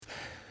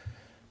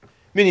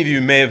Many of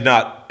you may have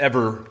not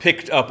ever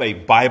picked up a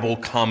Bible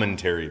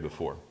commentary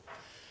before.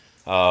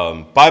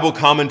 Bible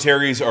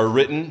commentaries are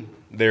written.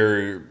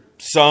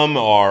 Some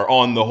are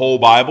on the whole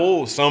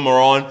Bible. Some are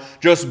on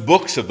just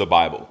books of the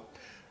Bible.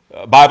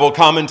 Bible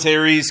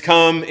commentaries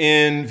come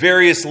in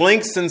various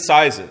lengths and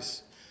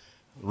sizes,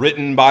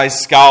 written by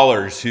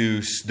scholars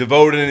who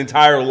devote an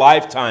entire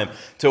lifetime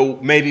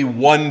to maybe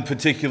one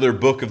particular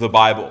book of the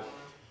Bible.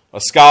 A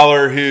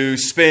scholar who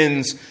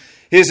spends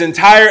his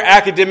entire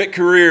academic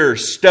career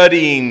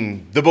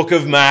studying the book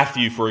of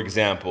Matthew, for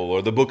example,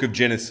 or the book of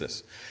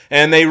Genesis.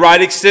 And they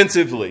write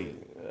extensively.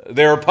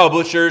 There are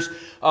publishers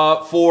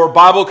for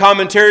Bible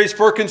commentaries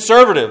for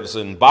conservatives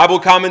and Bible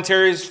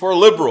commentaries for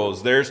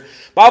liberals. There's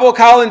Bible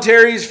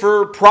commentaries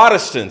for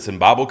Protestants and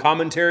Bible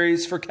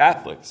commentaries for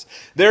Catholics.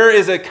 There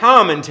is a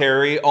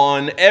commentary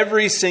on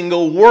every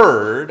single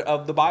word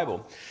of the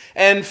Bible.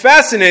 And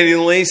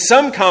fascinatingly,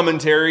 some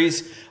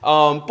commentaries,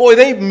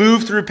 they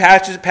move through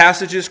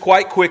passages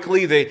quite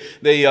quickly.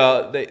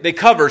 They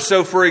cover.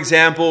 So, for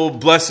example,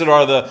 blessed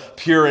are the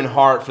pure in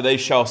heart, for they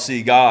shall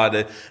see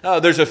God.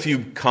 There's a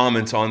few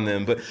comments on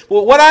them. But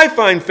what I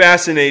find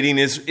fascinating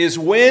is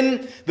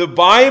when the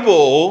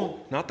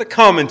Bible, not the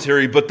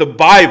commentary, but the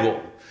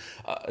Bible,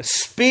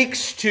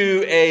 speaks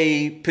to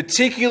a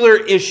particular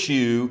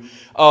issue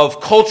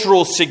of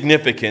cultural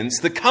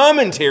significance, the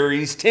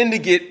commentaries tend to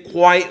get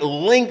quite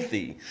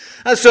lengthy.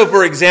 So,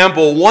 for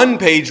example, one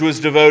page was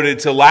devoted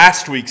to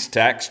last week's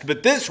text,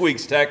 but this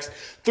week's text,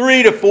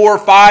 3 to 4,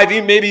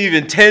 5, maybe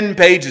even 10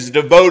 pages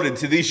devoted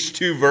to these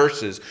two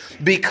verses,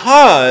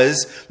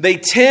 because they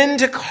tend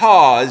to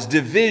cause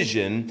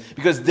division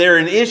because they're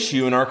an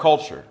issue in our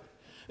culture.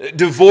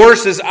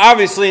 Divorce is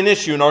obviously an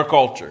issue in our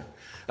culture.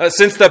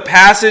 Since the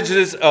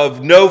passages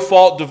of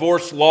no-fault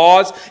divorce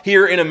laws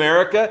here in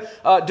America,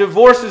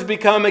 divorce has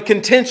become a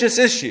contentious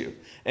issue.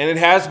 And it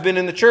has been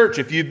in the church.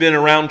 If you've been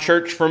around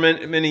church for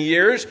many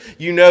years,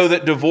 you know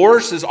that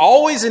divorce is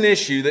always an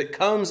issue that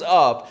comes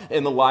up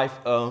in the life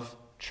of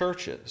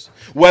churches.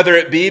 Whether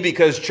it be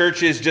because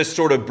churches just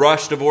sort of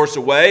brush divorce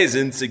away as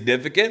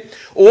insignificant,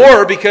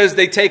 or because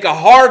they take a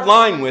hard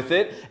line with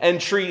it and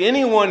treat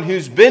anyone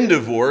who's been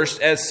divorced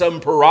as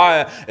some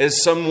pariah,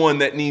 as someone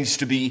that needs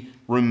to be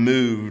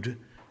removed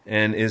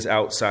and is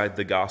outside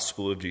the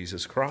gospel of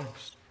Jesus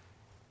Christ.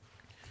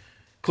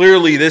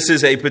 Clearly, this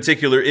is a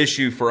particular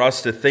issue for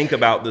us to think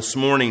about this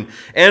morning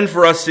and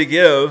for us to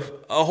give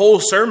a whole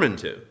sermon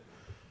to.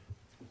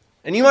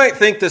 And you might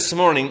think this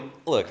morning,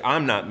 look,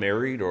 I'm not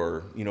married,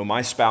 or,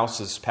 my spouse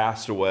has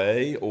passed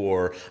away,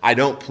 or I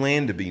don't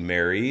plan to be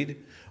married.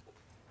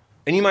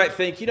 And you might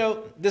think,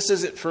 this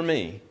isn't for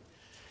me.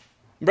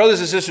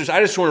 Brothers and sisters, I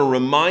just want to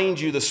remind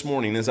you this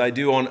morning, as I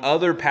do on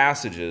other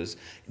passages,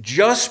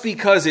 just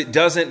because it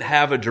doesn't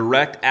have a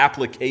direct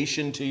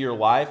application to your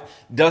life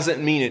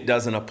doesn't mean it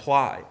doesn't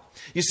apply.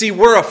 You see,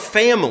 we're a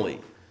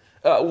family.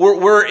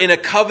 We're in a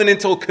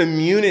covenantal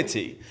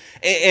community.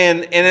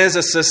 And as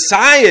a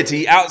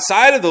society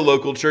outside of the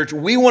local church,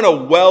 we want a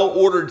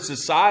well-ordered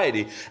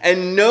society.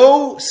 And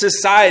no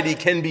society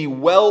can be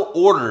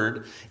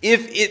well-ordered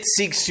if it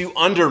seeks to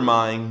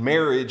undermine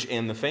marriage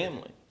and the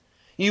family.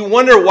 You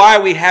wonder why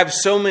we have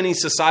so many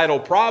societal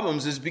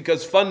problems is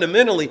because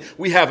fundamentally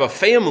we have a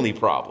family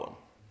problem.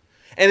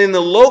 And in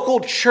the local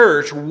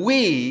church,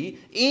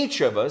 each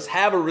of us,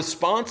 have a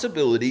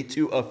responsibility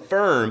to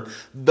affirm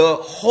the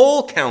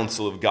whole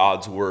counsel of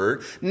God's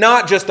Word,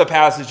 not just the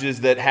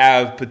passages that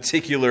have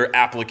particular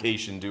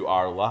application to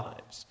our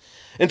lives.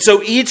 And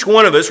so each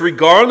one of us,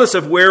 regardless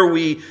of where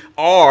we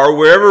are,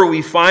 wherever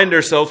we find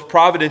ourselves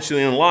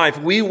providentially in life,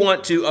 we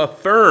want to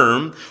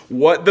affirm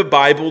what the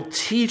Bible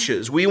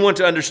teaches. We want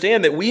to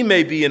understand that we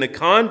may be in a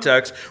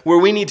context where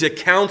we need to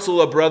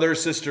counsel a brother or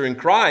sister in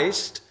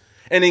Christ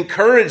and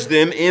encourage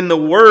them in the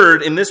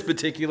Word in this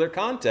particular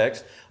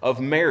context of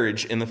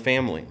marriage and the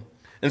family.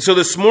 And so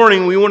this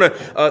morning we want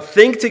to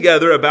think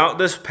together about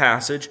this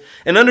passage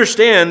and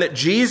understand that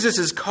Jesus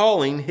is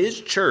calling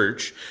His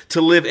church to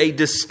live a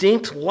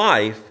distinct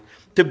life,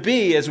 to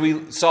be, as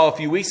we saw a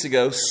few weeks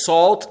ago,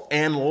 salt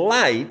and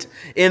light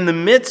in the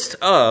midst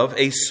of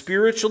a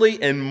spiritually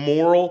and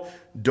moral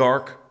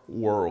dark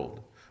world.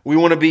 We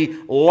want to be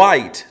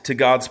light to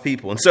God's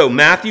people. And so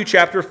Matthew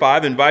chapter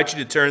 5, I invite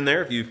you to turn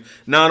there if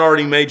you've not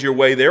already made your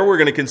way there. We're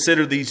going to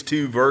consider these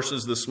two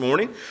verses this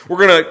morning.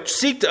 We're going to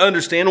seek to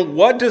understand,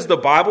 what does the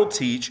Bible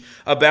teach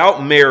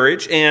about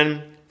marriage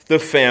and the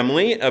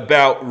family,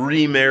 about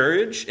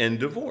remarriage and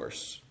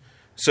divorce.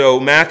 So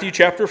Matthew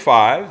chapter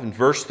 5 and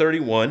verse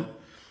 31,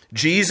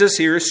 Jesus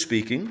here is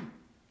speaking.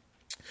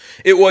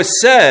 It was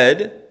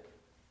said,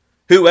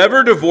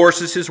 whoever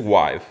divorces his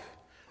wife,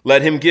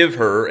 let him give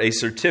her a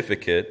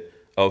certificate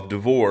of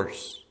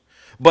divorce.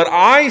 But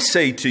I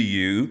say to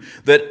you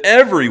that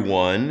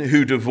everyone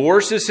who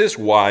divorces his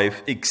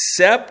wife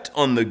except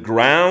on the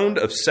ground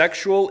of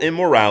sexual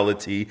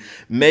immorality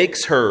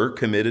makes her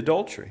commit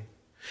adultery.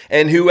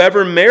 And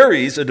whoever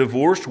marries a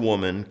divorced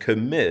woman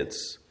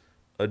commits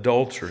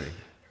adultery.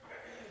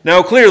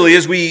 Now, clearly,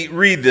 as we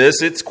read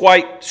this, it's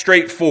quite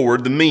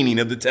straightforward, the meaning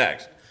of the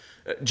text.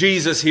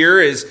 Jesus here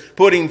is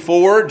putting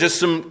forward just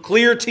some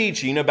clear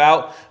teaching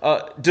about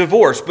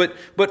divorce. But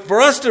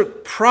for us to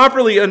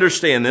properly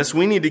understand this,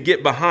 we need to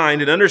get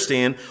behind and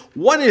understand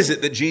what is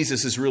it that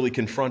Jesus is really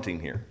confronting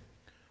here.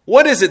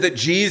 What is it that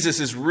Jesus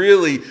is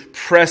really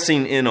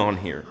pressing in on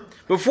here?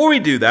 Before we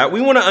do that,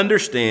 we want to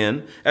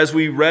understand, as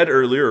we read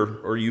earlier,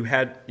 or you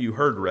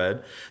heard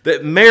read,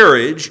 that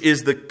marriage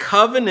is the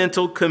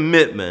covenantal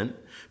commitment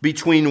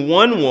between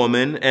one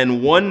woman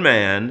and one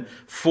man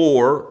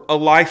for a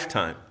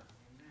lifetime.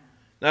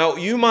 Now,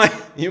 you might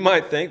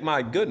think,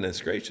 my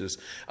goodness gracious,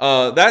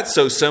 that's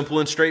so simple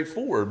and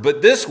straightforward.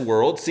 But this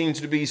world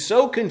seems to be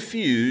so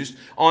confused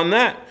on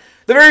that.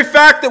 The very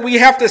fact that we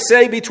have to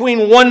say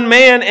between one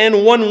man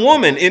and one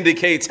woman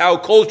indicates how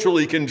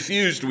culturally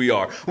confused we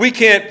are. We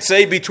can't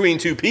say between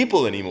two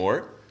people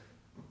anymore.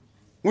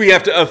 We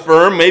have to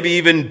affirm, maybe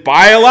even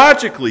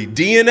biologically,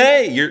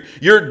 DNA.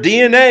 Your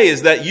DNA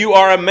is that you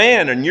are a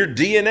man, and your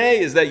DNA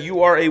is that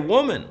you are a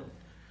woman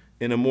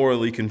in a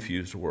morally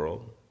confused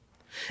world.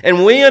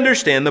 And we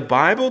understand the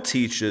Bible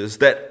teaches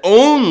that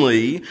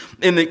only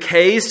in the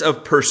case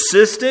of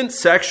persistent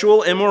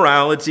sexual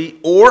immorality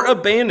or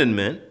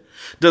abandonment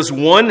does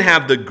one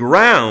have the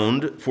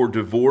ground for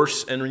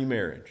divorce and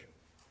remarriage.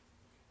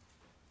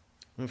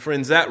 And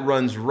friends, that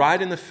runs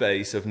right in the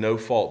face of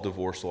no-fault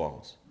divorce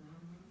laws.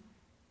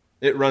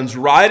 It runs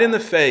right in the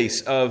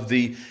face of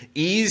the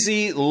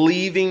easy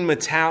leaving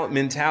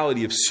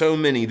mentality of so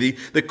many,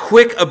 the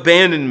quick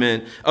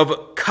abandonment of a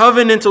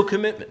covenantal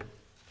commitment.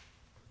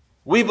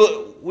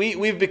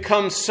 We've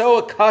become so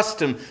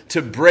accustomed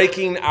to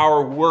breaking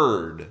our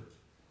word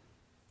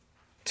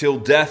till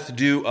death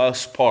do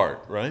us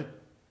part, right?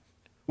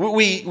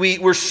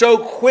 We're so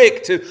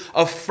quick to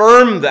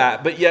affirm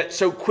that, but yet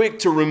so quick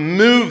to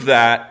remove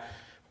that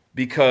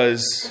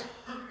because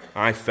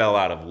I fell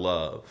out of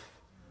love.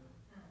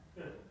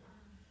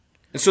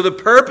 And so the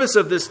purpose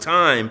of this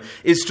time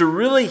is to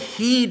really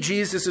heed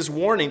Jesus'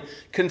 warning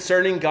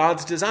concerning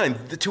God's design.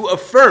 To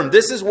affirm,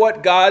 this is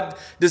what God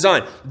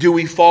designed. Do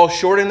we fall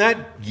short in that?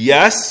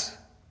 Yes.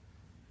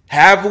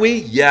 Have we?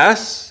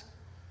 Yes.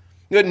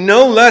 But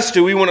no less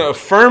do we want to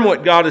affirm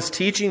what God is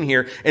teaching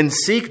here and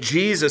seek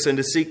Jesus and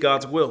to seek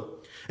God's will.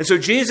 And so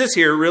Jesus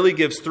here really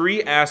gives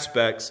three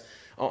aspects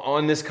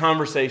on this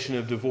conversation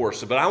of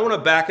divorce. But I want to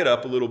back it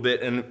up a little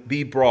bit and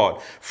be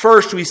broad.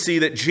 First, we see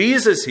that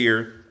Jesus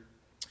here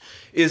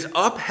is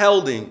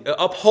upholding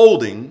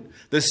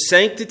the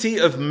sanctity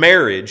of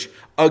marriage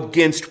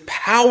against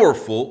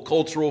powerful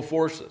cultural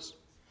forces.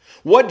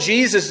 What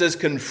Jesus is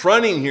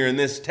confronting here in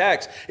this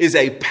text is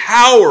a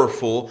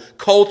powerful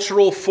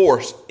cultural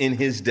force in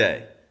his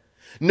day.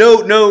 No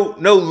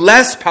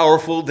less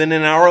powerful than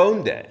in our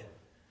own day.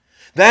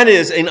 That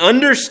is an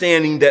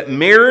understanding that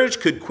marriage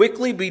could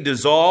quickly be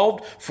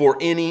dissolved for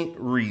any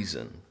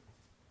reason.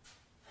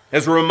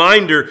 As a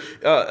reminder,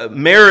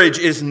 marriage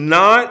is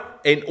not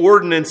an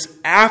ordinance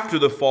after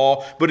the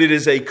fall, but it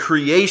is a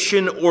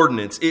creation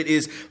ordinance. It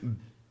is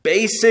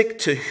basic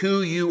to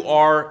who you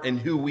are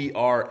and who we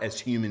are as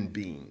human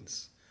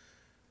beings.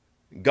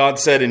 God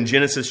said in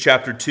Genesis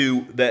chapter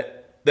 2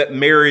 that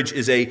marriage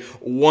is a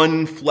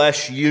one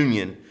flesh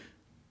union.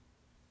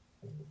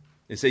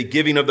 It's a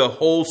giving of the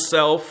whole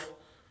self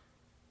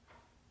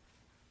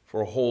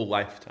for a whole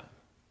lifetime.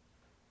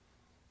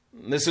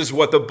 This is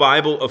what the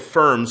Bible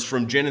affirms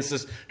from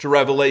Genesis to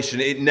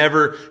Revelation. It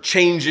never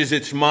changes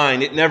its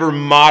mind. It never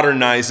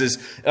modernizes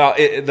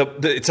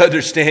its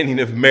understanding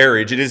of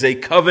marriage. It is a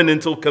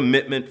covenantal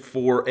commitment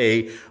for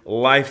a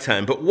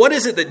lifetime. But what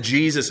is it that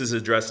Jesus is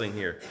addressing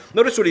here?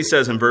 Notice what he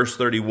says in verse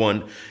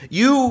 31.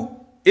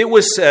 It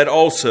was said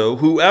also,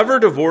 whoever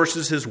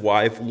divorces his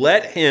wife,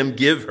 let him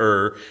give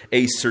her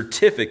a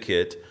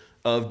certificate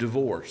of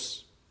divorce.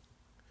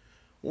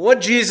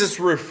 What Jesus is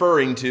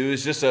referring to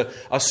is just a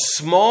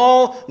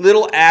small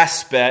little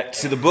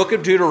aspect to the book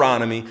of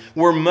Deuteronomy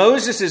where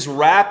Moses is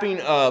wrapping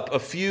up a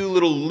few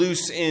little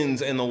loose ends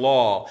in the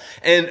law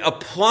and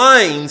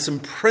applying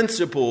some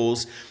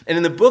principles. And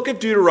in the book of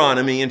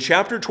Deuteronomy, in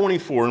chapter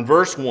 24, in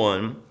verse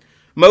 1,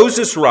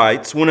 Moses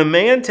writes, when a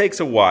man takes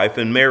a wife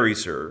and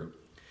marries her,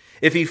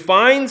 if he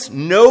finds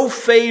no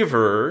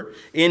favor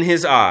in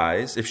his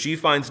eyes, if she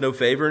finds no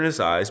favor in his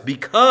eyes,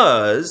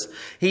 because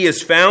he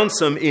has found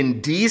some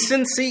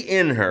indecency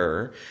in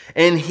her,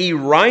 and he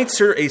writes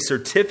her a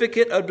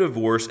certificate of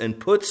divorce and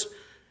puts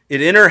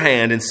it in her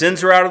hand and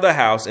sends her out of the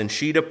house, and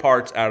she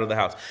departs out of the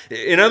house.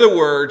 In other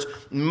words,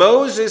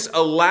 Moses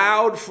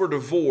allowed for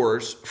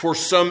divorce for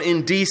some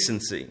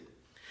indecency.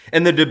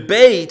 And the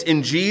debate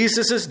in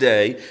Jesus'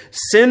 day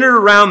centered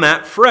around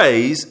that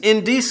phrase,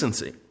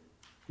 indecency.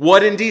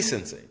 What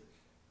indecency?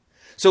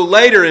 So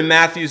later in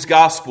Matthew's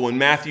gospel, in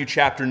Matthew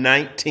chapter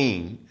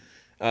 19,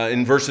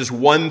 in verses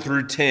 1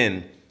 through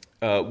 10,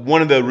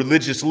 one of the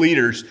religious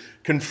leaders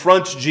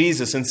confronts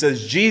Jesus and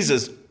says,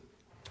 Jesus,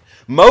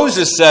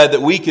 Moses said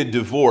that we could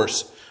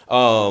divorce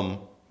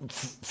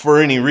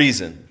for any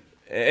reason.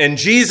 And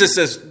Jesus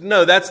says,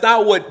 no, that's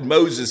not what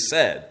Moses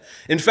said.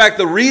 In fact,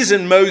 the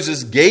reason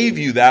Moses gave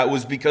you that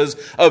was because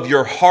of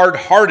your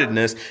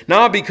hard-heartedness,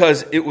 not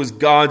because it was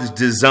God's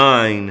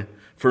design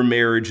for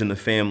marriage and the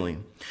family.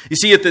 You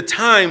see, at the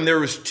time, there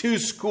was two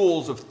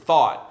schools of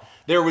thought.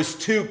 There was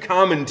two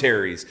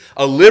commentaries,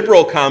 a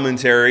liberal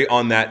commentary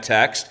on that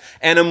text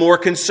and a more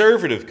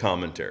conservative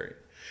commentary.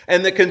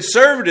 And the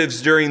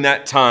conservatives during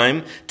that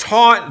time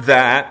taught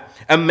that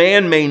a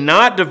man may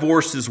not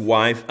divorce his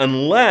wife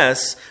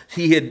unless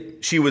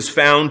she was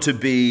found to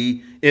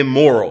be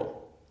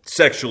immoral,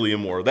 sexually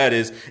immoral. That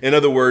is, in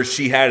other words,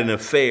 she had an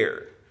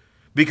affair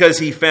because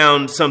he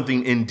found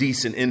something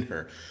indecent in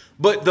her.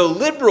 But the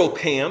liberal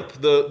camp,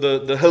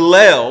 the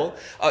Hillel,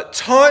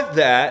 taught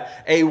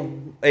that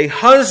a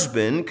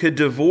husband could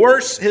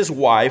divorce his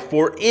wife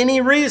for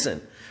any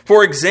reason.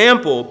 For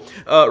example,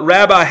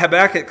 Rabbi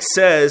Habakkuk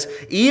says,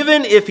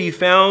 even if he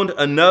found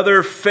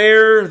another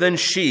fairer than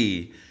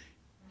she,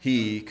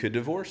 he could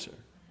divorce her.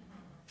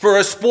 For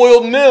a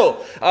spoiled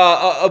meal,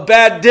 a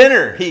bad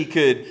dinner,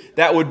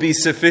 that would be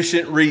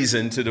sufficient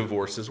reason to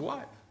divorce his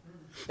wife.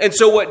 And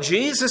so what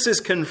Jesus is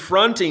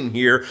confronting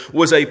here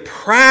was a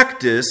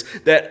practice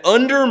that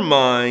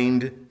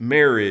undermined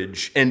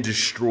marriage and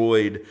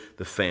destroyed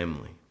the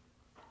family.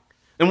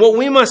 And what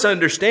we must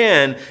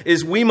understand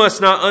is we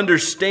must not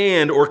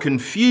misunderstand or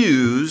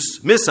confuse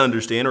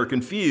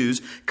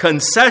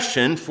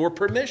concession for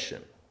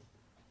permission.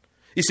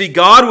 You see,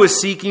 God was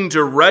seeking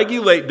to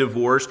regulate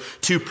divorce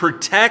to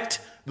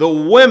protect the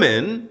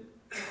women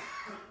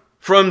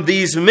from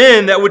these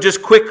men that would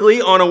just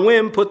quickly, on a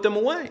whim, put them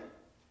away.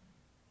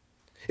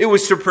 It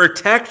was to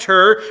protect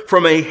her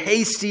from a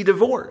hasty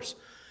divorce.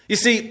 You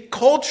see,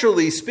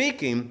 culturally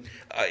speaking,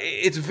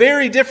 it's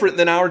very different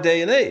than our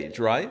day and age,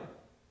 right?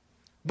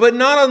 But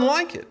not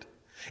unlike it.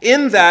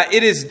 In that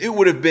it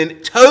would have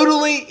been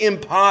totally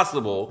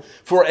impossible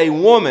for a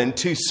woman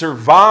to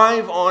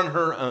survive on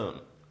her own.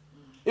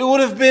 It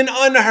would have been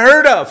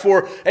unheard of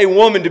for a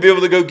woman to be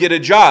able to go get a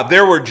job.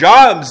 There were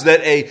jobs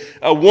that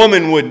a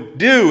woman would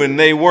do, and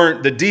they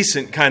weren't the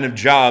decent kind of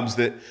jobs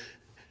that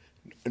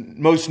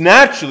most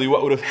naturally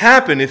what would have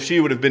happened if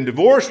she would have been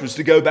divorced was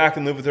to go back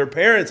and live with her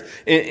parents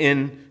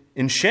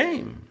in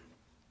shame.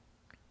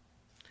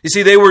 You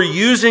see, they were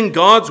using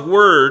God's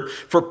word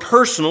for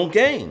personal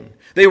gain.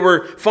 They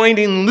were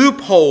finding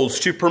loopholes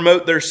to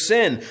promote their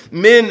sin.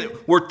 Men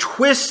were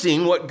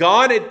twisting what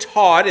God had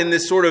taught in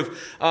this sort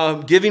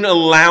of giving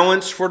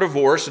allowance for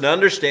divorce and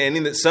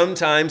understanding that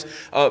sometimes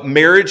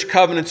marriage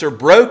covenants are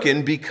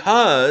broken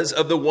because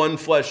of the one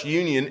flesh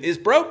union is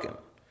broken.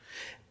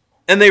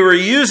 And they were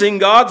using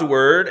God's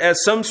word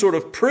as some sort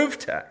of proof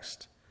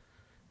text.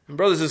 And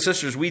brothers and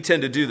sisters, we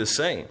tend to do the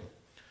same.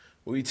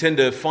 We tend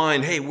to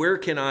find, hey, where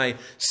can I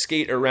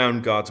skate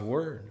around God's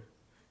word?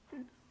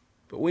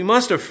 But we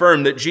must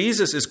affirm that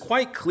Jesus is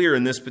quite clear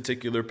in this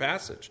particular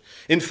passage.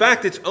 In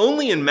fact, it's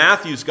only in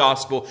Matthew's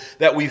gospel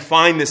that we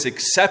find this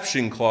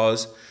exception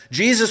clause.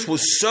 Jesus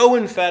was so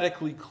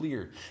emphatically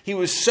clear. He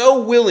was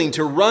so willing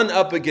to run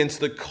up against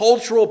the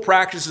cultural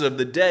practices of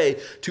the day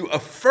to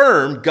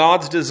affirm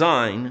God's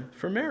design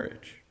for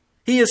marriage.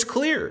 He is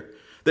clear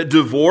that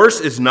divorce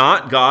is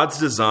not God's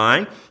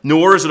design,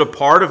 nor is it a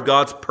part of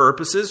God's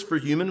purposes for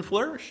human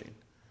flourishing.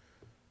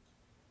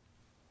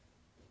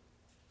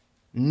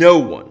 No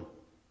one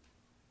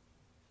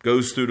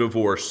goes through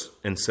divorce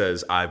and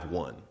says, I've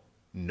won.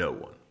 No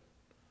one.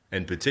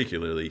 And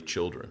particularly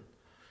children.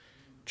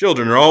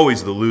 Children are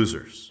always the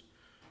losers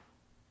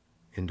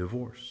in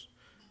divorce.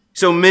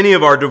 So many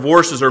of our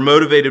divorces are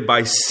motivated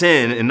by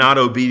sin and not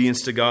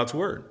obedience to God's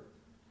word.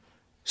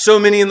 So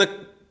many in the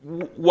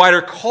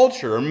wider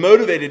culture are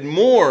motivated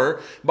more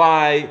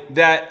by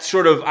that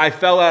sort of I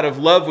fell out of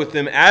love with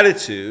them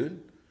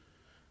attitude.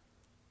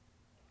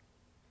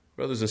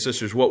 Brothers and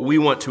sisters, what we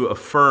want to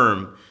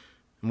affirm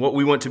and what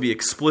we want to be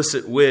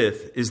explicit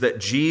with is that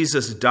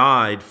Jesus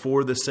died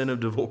for the sin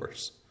of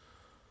divorce.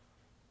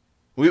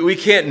 We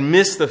can't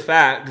miss the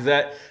fact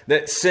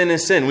that sin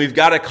is sin. We've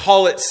got to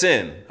call it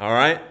sin, all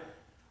right?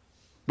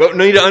 But we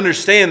need to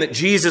understand that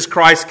Jesus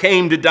Christ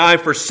came to die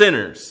for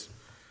sinners.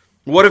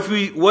 What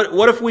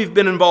if we've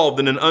been involved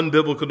in an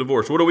unbiblical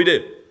divorce? What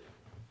do?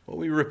 Well,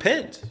 we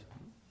repent.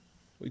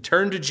 We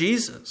turn to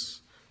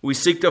Jesus. We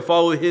seek to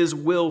follow His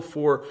will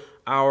for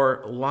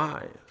our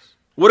lives.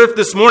 What if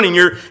this morning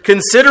you're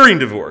considering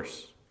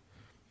divorce?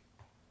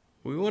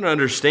 We want to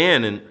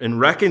understand and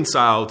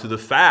reconcile to the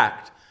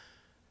fact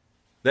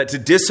that to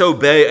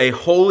disobey a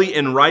holy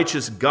and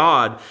righteous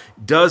God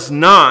does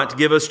not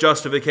give us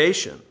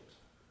justification.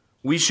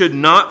 We should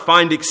not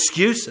find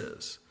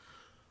excuses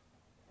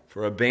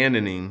for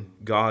abandoning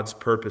God's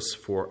purpose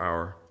for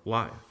our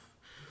life.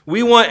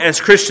 We want,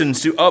 as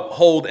Christians, to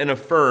uphold and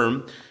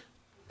affirm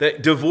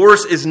that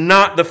divorce is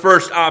not the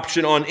first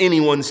option on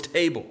anyone's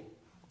table.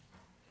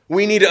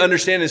 We need to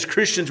understand, as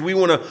Christians, we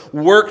want to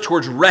work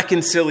towards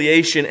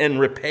reconciliation and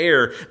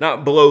repair,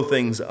 not blow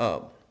things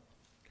up.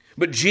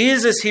 But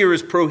Jesus here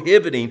is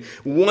prohibiting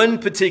one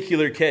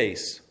particular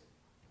case.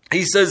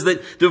 He says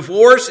that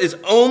divorce is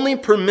only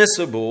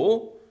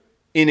permissible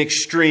in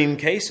extreme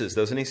cases.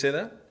 Doesn't he say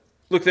that?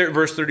 Look there at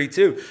verse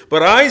 32.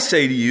 But I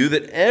say to you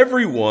that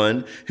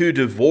everyone who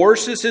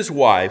divorces his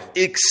wife,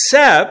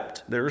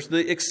 except, there's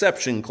the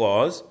exception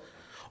clause,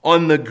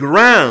 on the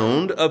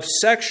ground of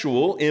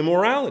sexual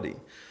immorality.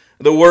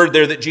 The word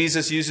there that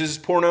Jesus uses is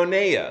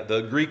porneia,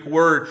 the Greek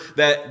word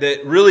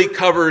that really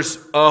covers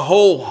a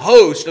whole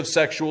host of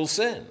sexual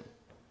sin.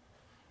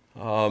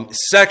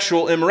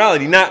 Sexual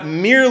immorality, not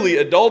merely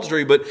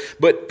adultery,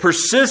 but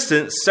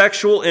persistent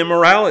sexual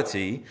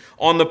immorality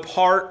on the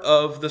part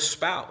of the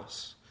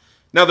spouse.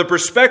 Now, the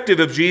perspective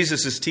of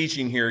Jesus'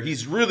 teaching here,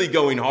 he's really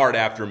going hard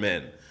after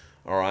men,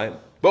 all right?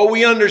 But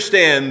we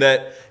understand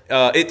that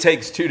it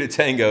takes two to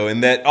tango,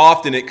 and that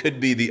often it could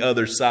be the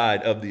other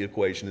side of the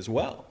equation as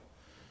well.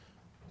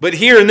 But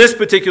here in this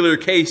particular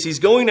case, he's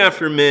going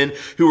after men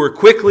who are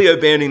quickly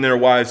abandoning their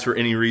wives for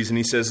any reason.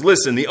 He says,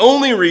 listen, the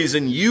only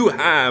reason you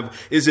have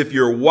is if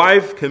your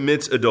wife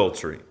commits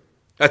adultery.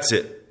 That's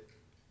it.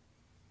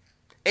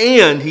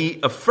 And he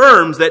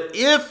affirms that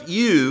if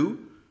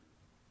you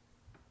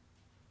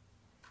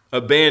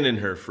abandon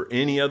her for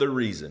any other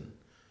reason,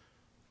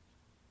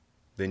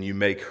 then you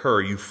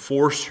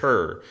force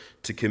her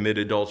to commit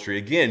adultery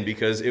again,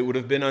 because it would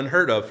have been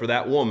unheard of for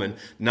that woman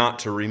not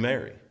to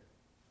remarry.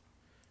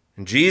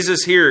 And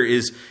Jesus here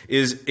is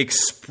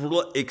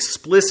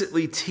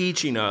explicitly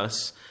teaching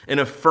us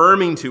and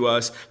affirming to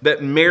us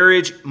that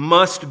marriage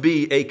must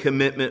be a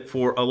commitment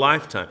for a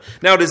lifetime.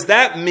 Now, does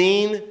that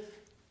mean,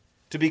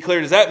 to be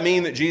clear, does that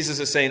mean that Jesus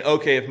is saying,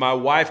 okay, if my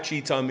wife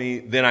cheats on me,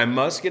 then I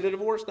must get a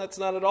divorce? That's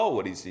not at all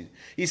what he's saying.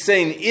 He's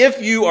saying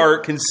if you are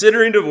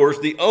considering divorce,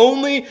 the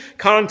only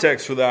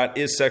context for that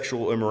is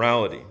sexual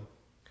immorality.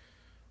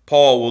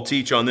 Paul will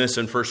teach on this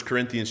in 1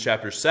 Corinthians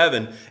chapter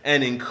 7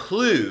 and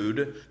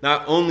include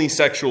not only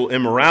sexual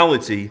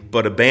immorality,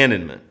 but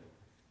abandonment.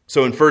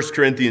 So in 1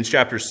 Corinthians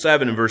chapter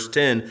 7 and verse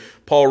 10,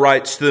 Paul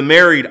writes, to the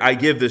married I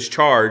give this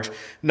charge,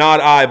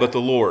 not I, but the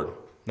Lord.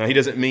 Now he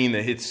doesn't mean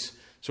that it's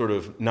sort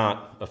of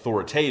not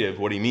authoritative.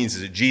 What he means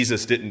is that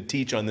Jesus didn't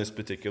teach on this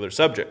particular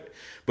subject,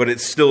 but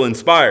it's still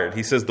inspired.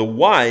 He says the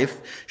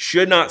wife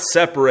should not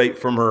separate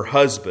from her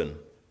husband.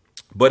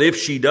 But if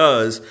she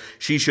does,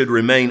 she should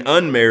remain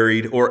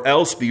unmarried or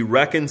else be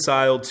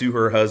reconciled to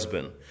her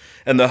husband.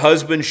 And the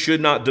husband should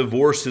not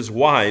divorce his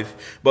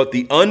wife, but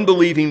the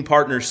unbelieving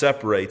partner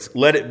separates.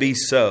 Let it be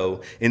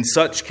so. In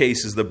such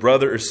cases, the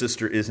brother or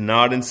sister is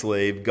not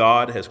enslaved.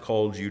 God has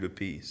called you to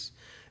peace.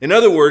 In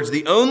other words,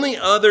 the only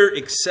other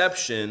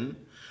exception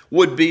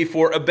would be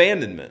for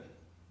abandonment.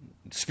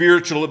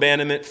 Spiritual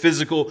abandonment,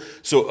 physical,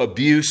 so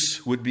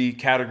abuse would be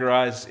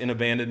categorized in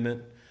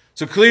abandonment.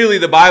 So clearly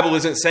the Bible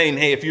isn't saying,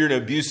 hey, if you're in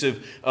an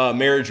abusive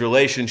marriage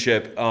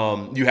relationship,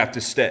 you have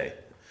to stay.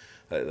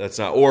 That's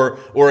not, or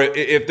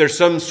if there's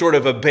some sort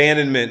of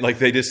abandonment, like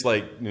they just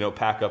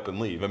pack up and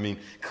leave. I mean,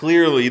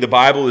 clearly the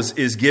Bible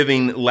is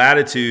giving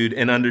latitude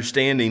and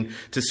understanding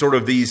to sort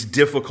of these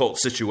difficult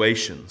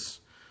situations.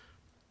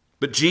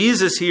 But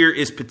Jesus here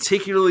is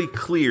particularly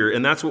clear,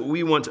 and that's what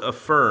we want to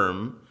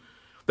affirm,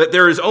 that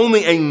there is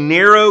only a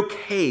narrow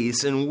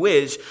case in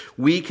which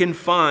we can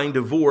find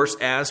divorce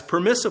as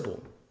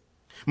permissible.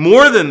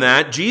 More than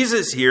that,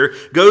 Jesus here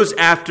goes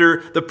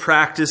after the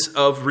practice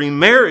of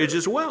remarriage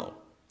as well.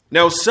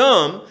 Now,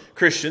 some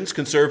Christians,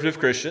 conservative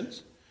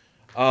Christians,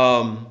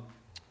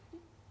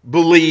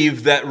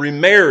 believe that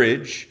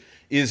remarriage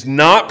is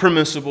not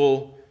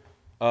permissible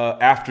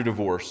after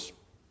divorce.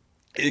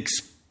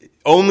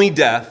 Only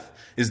death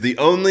is the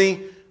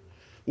only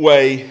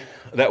way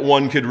that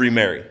one could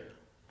remarry.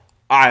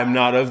 I am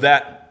not of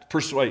that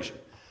persuasion.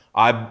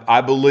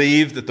 I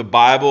believe that the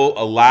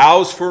Bible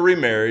allows for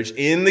remarriage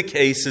in the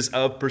cases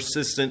of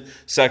persistent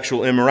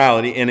sexual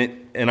immorality,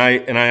 and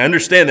I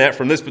understand that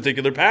from this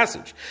particular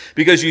passage.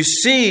 Because you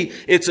see,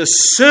 it's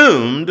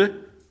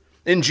assumed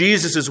in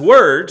Jesus'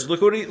 words,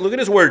 look at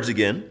his words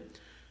again.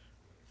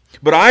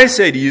 But I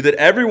say to you that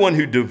everyone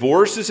who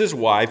divorces his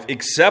wife,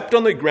 except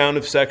on the ground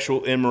of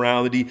sexual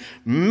immorality,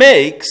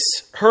 makes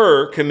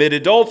her commit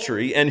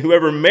adultery, and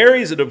whoever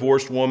marries a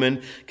divorced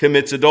woman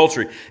commits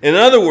adultery. In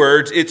other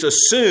words, it's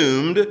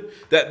assumed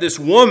that this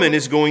woman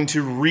is going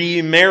to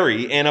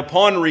remarry, and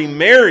upon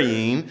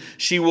remarrying,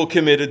 she will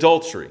commit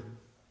adultery.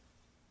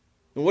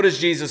 And what is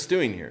Jesus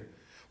doing here?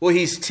 Well,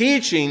 he's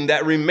teaching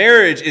that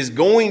remarriage is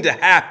going to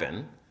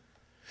happen,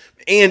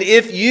 and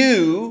if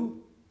you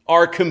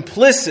are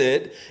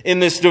complicit in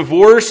this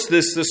divorce,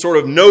 this sort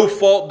of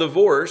no-fault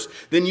divorce,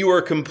 then you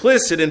are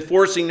complicit in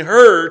forcing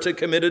her to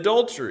commit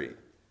adultery.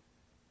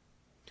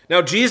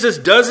 Now, Jesus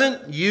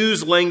doesn't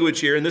use language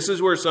here, and this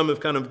is where some have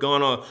kind of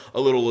gone a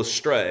little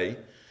astray,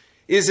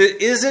 is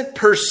it isn't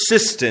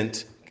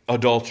persistent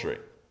adultery.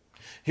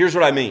 Here's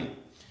what I mean.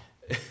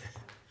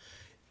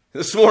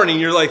 This morning,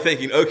 you're like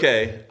thinking,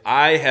 okay,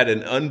 I had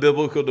an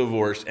unbiblical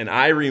divorce and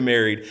I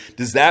remarried.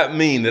 Does that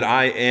mean that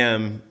I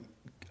am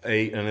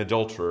an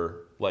adulterer,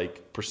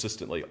 like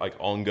persistently, like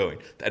ongoing?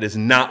 That is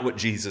not what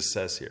Jesus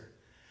says here.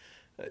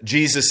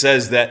 Jesus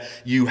says that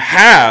you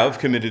have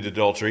committed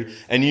adultery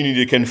and you need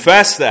to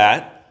confess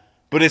that,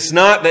 but it's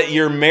not that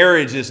your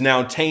marriage is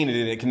now tainted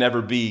and it can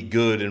never be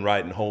good and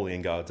right and holy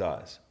in God's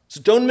eyes. So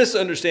don't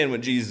misunderstand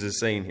what Jesus is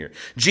saying here.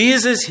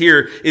 Jesus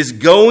here is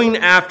going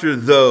after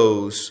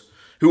those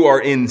who are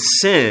in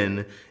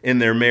sin in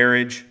their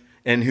marriage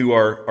and who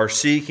are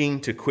seeking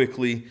to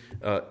quickly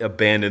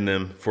abandon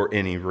them for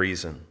any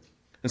reason.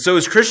 And so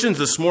as Christians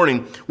this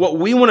morning, what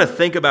we want to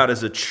think about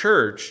as a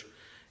church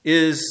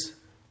is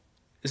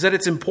that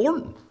it's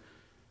important.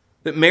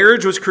 That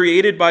marriage was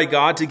created by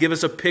God to give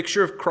us a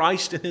picture of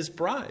Christ and His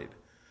bride.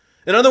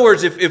 In other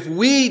words, if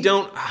we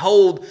don't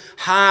hold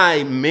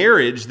high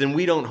marriage, then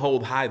we don't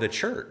hold high the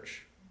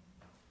church.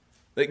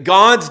 That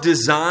God's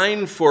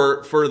design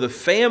for the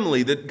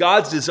family, that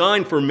God's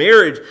design for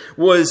marriage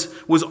was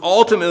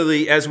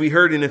ultimately, as we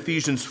heard in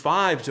Ephesians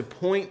 5, to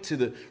point to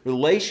the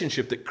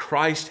relationship that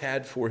Christ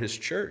had for His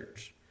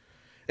church.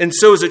 And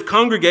so as a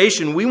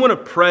congregation, we want to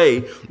pray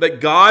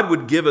that God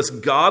would give us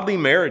godly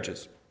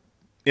marriages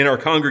in our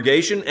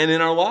congregation and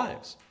in our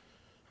lives.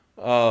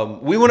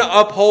 We want to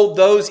uphold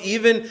those,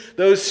 even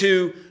those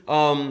who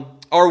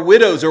are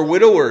widows or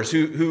widowers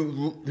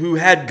who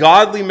had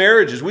godly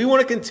marriages. We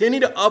want to continue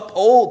to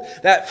uphold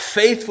that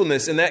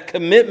faithfulness and that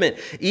commitment,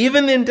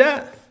 even in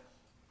death.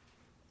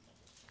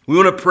 We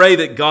want to pray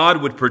that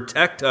God would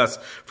protect us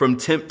from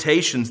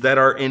temptations that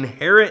are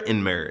inherent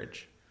in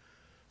marriage.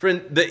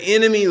 Friend, the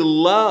enemy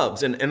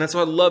loves, and that's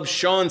why I love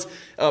Sean's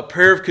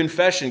prayer of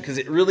confession, because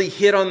it really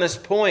hit on this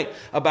point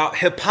about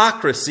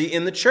hypocrisy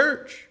in the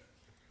church.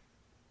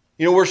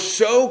 You know, we're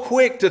so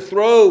quick to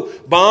throw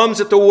bombs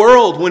at the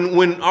world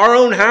when our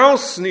own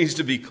house needs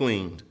to be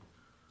cleaned.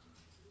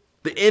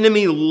 The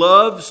enemy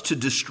loves to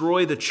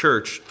destroy the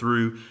church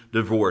through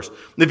divorce.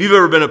 If you've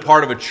ever been a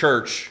part of a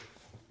church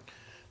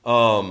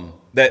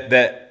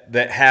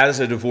that has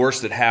a divorce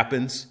that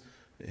happens,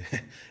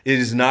 it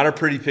is not a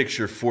pretty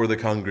picture for the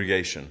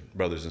congregation,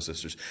 brothers and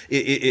sisters.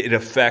 It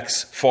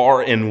affects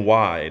far and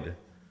wide.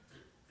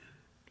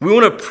 We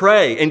want to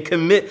pray and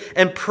commit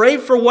and pray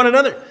for one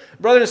another.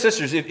 Brothers and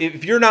sisters,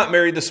 if you're not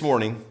married this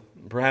morning,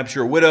 perhaps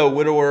you're a widow,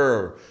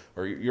 widower,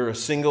 or you're a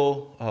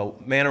single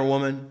man or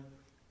woman,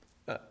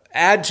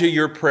 add to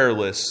your prayer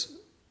list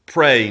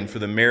praying for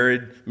the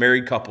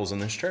married couples in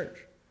this church.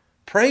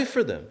 Pray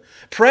for them.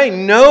 Pray.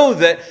 Know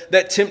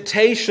that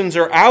temptations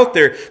are out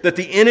there, that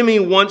the enemy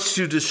wants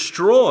to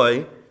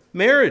destroy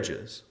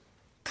marriages.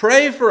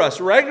 Pray for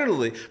us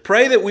regularly.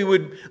 Pray that we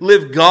would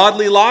live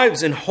godly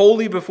lives and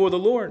holy before the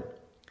Lord.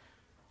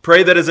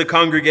 Pray that as a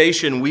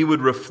congregation we would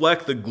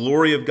reflect the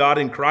glory of God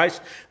in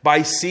Christ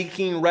by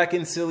seeking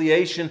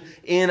reconciliation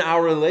in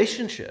our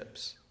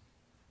relationships.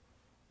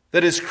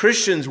 That as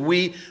Christians,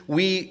 we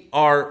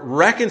are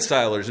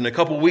reconcilers. In a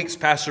couple of weeks,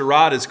 Pastor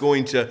Rod is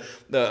going to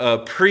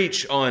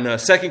preach on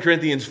 2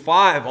 Corinthians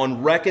 5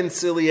 on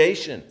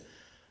reconciliation.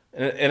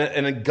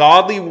 And a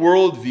godly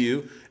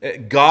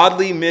worldview,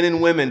 godly men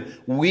and women,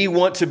 we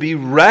want to be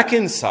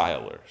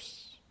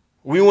reconcilers.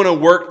 We want to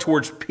work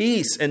towards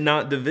peace and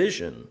not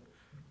division.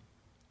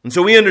 And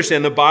so we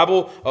understand the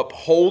Bible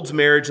upholds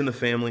marriage and the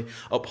family,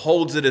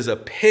 upholds it as a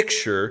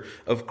picture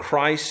of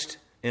Christ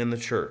and the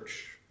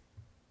church.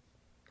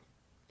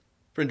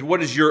 Friend,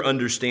 what is your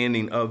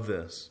understanding of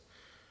this?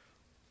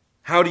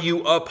 How do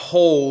you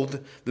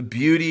uphold the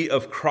beauty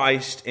of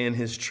Christ and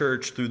His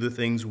church through the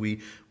things we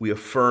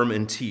affirm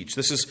and teach?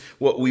 This is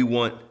what we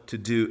want to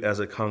do as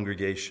a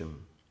congregation.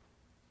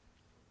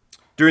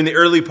 During the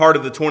early part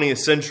of the 20th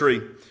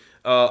century,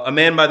 a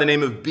man by the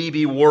name of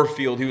B.B.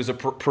 Warfield, he was a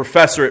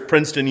professor at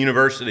Princeton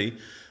University.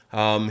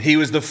 He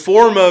was the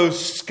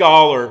foremost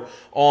scholar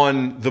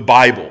on the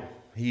Bible.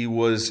 He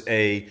was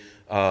a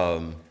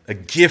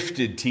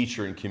gifted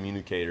teacher and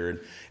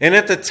communicator. And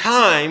at the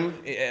time,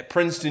 at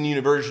Princeton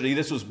University,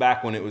 this was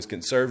back when it was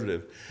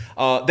conservative,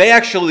 they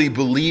actually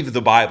believed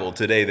the Bible.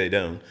 Today they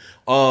don't.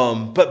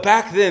 But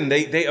back then,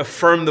 they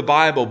affirmed the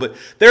Bible. But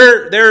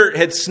there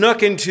had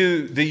snuck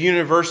into the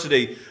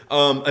university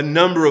a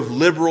number of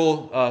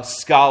liberal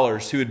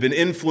scholars who had been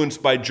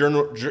influenced by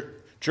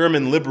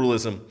German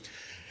liberalism.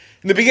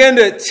 And they began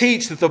to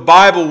teach that the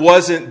Bible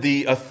wasn't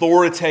the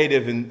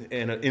authoritative and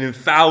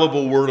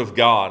infallible Word of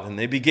God. And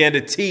they began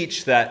to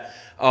teach that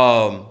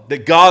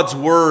God's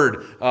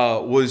Word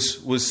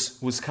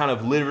was kind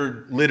of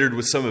littered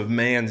with some of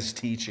man's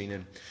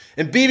teaching.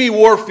 And B.B.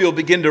 Warfield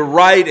began to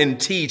write and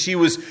teach. He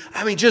was,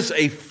 just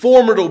a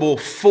formidable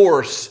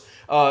force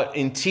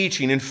in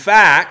teaching. In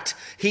fact,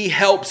 he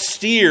helped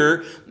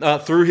steer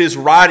through his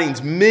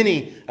writings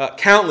many,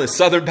 countless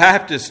Southern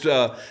Baptists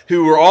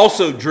who were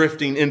also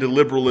drifting into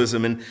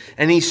liberalism.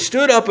 And he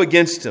stood up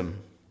against him.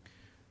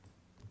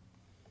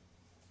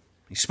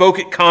 He spoke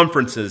at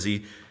conferences.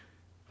 He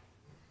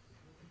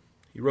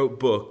wrote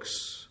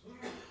books.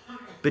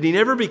 But he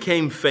never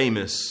became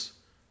famous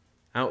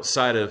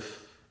outside of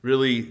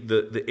really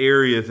the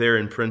area there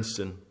in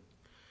Princeton.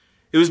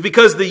 It was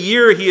because the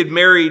year he had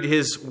married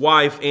his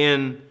wife,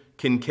 Anne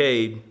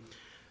Kincaid,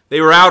 they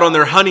were out on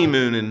their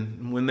honeymoon,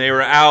 and when they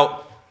were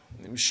out,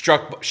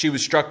 she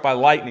was struck by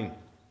lightning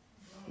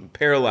and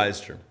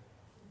paralyzed her.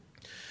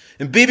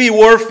 And B.B.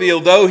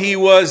 Warfield, though he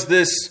was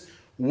this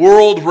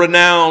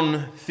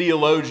world-renowned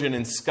theologian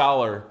and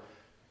scholar,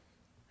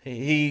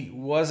 He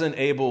wasn't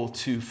able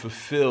to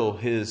fulfill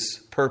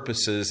his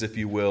purposes, if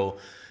you will,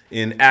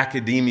 in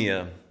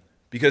academia,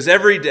 because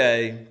every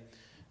day,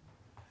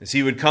 as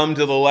he would come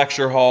to the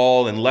lecture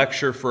hall and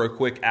lecture for a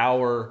quick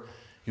hour,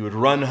 he would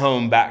run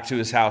home back to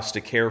his house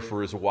to care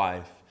for his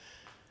wife.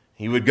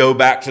 He would go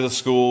back to the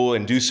school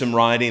and do some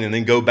writing and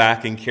then go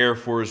back and care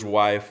for his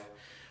wife.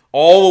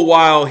 All the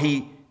while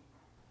he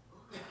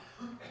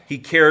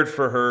cared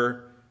for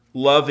her,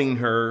 loving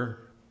her.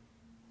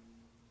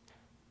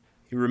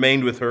 He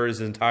remained with her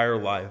his entire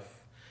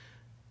life.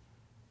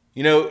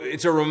 You know,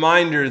 it's a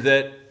reminder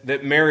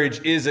that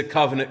marriage is a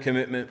covenant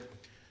commitment.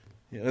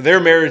 You know, their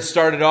marriage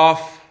started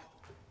off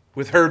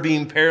with her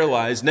being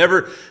paralyzed,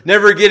 never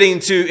getting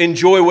to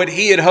enjoy what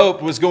he had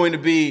hoped was going to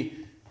be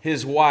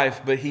his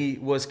wife, but he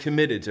was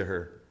committed to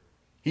her.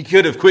 He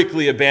could have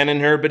quickly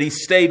abandoned her, but he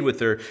stayed with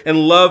her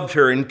and loved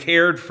her and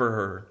cared for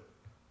her,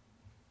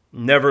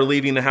 never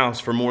leaving the house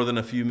for more than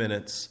a few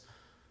minutes.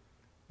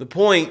 The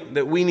point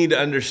that we need to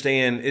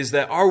understand is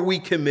that, are we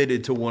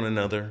committed to one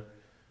another?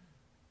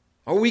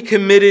 Are we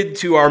committed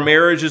to our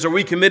marriages? Are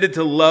we committed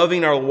to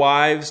loving our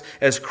wives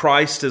as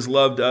Christ has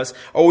loved us?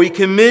 Are we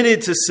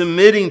committed to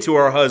submitting to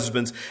our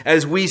husbands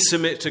as we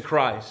submit to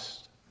Christ?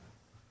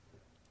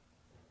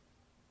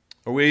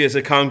 Are we as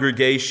a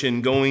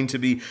congregation going to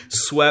be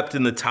swept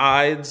in the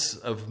tides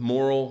of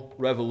moral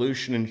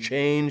revolution and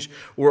change?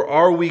 Or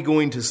are we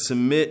going to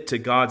submit to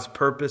God's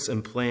purpose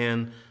and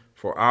plan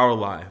for our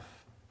life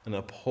and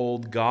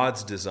uphold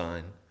God's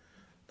design?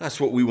 That's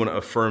what we want to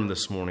affirm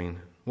this morning,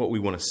 what we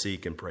want to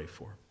seek and pray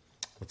for.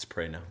 Let's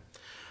pray now.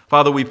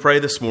 Father, we pray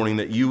this morning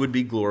that you would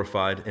be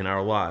glorified in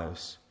our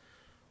lives.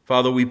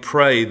 Father, we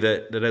pray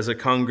that as a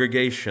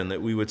congregation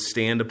that we would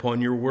stand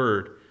upon your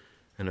word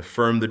and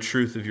affirm the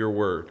truth of your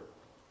word.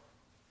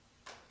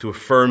 To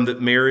affirm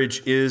that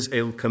marriage is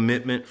a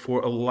commitment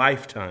for a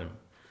lifetime.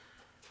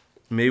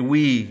 May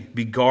we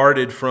be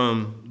guarded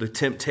from the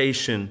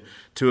temptation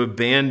to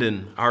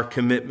abandon our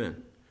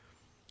commitment.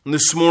 And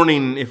this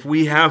morning, if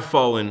we have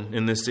fallen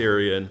in this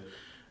area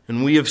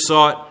and we have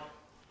sought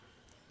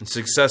and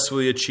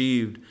successfully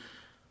achieved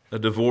a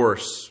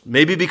divorce,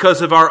 maybe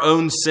because of our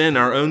own sin,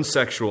 our own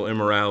sexual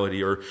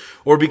immorality, or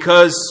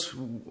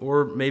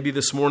maybe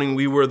this morning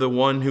we were the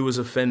one who was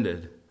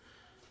offended.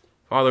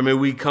 Father, may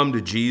we come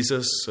to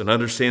Jesus and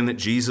understand that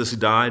Jesus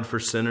died for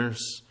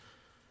sinners.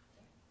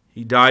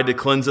 He died to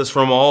cleanse us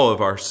from all of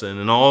our sin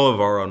and all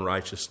of our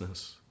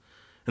unrighteousness.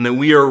 And that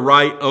we are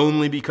right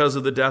only because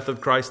of the death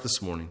of Christ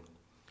this morning.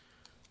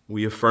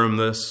 We affirm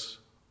this.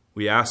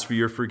 We ask for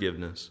your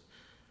forgiveness.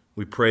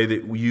 We pray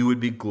that you would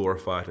be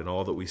glorified in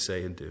all that we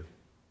say and do. In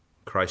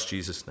Christ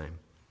Jesus' name,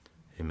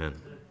 amen.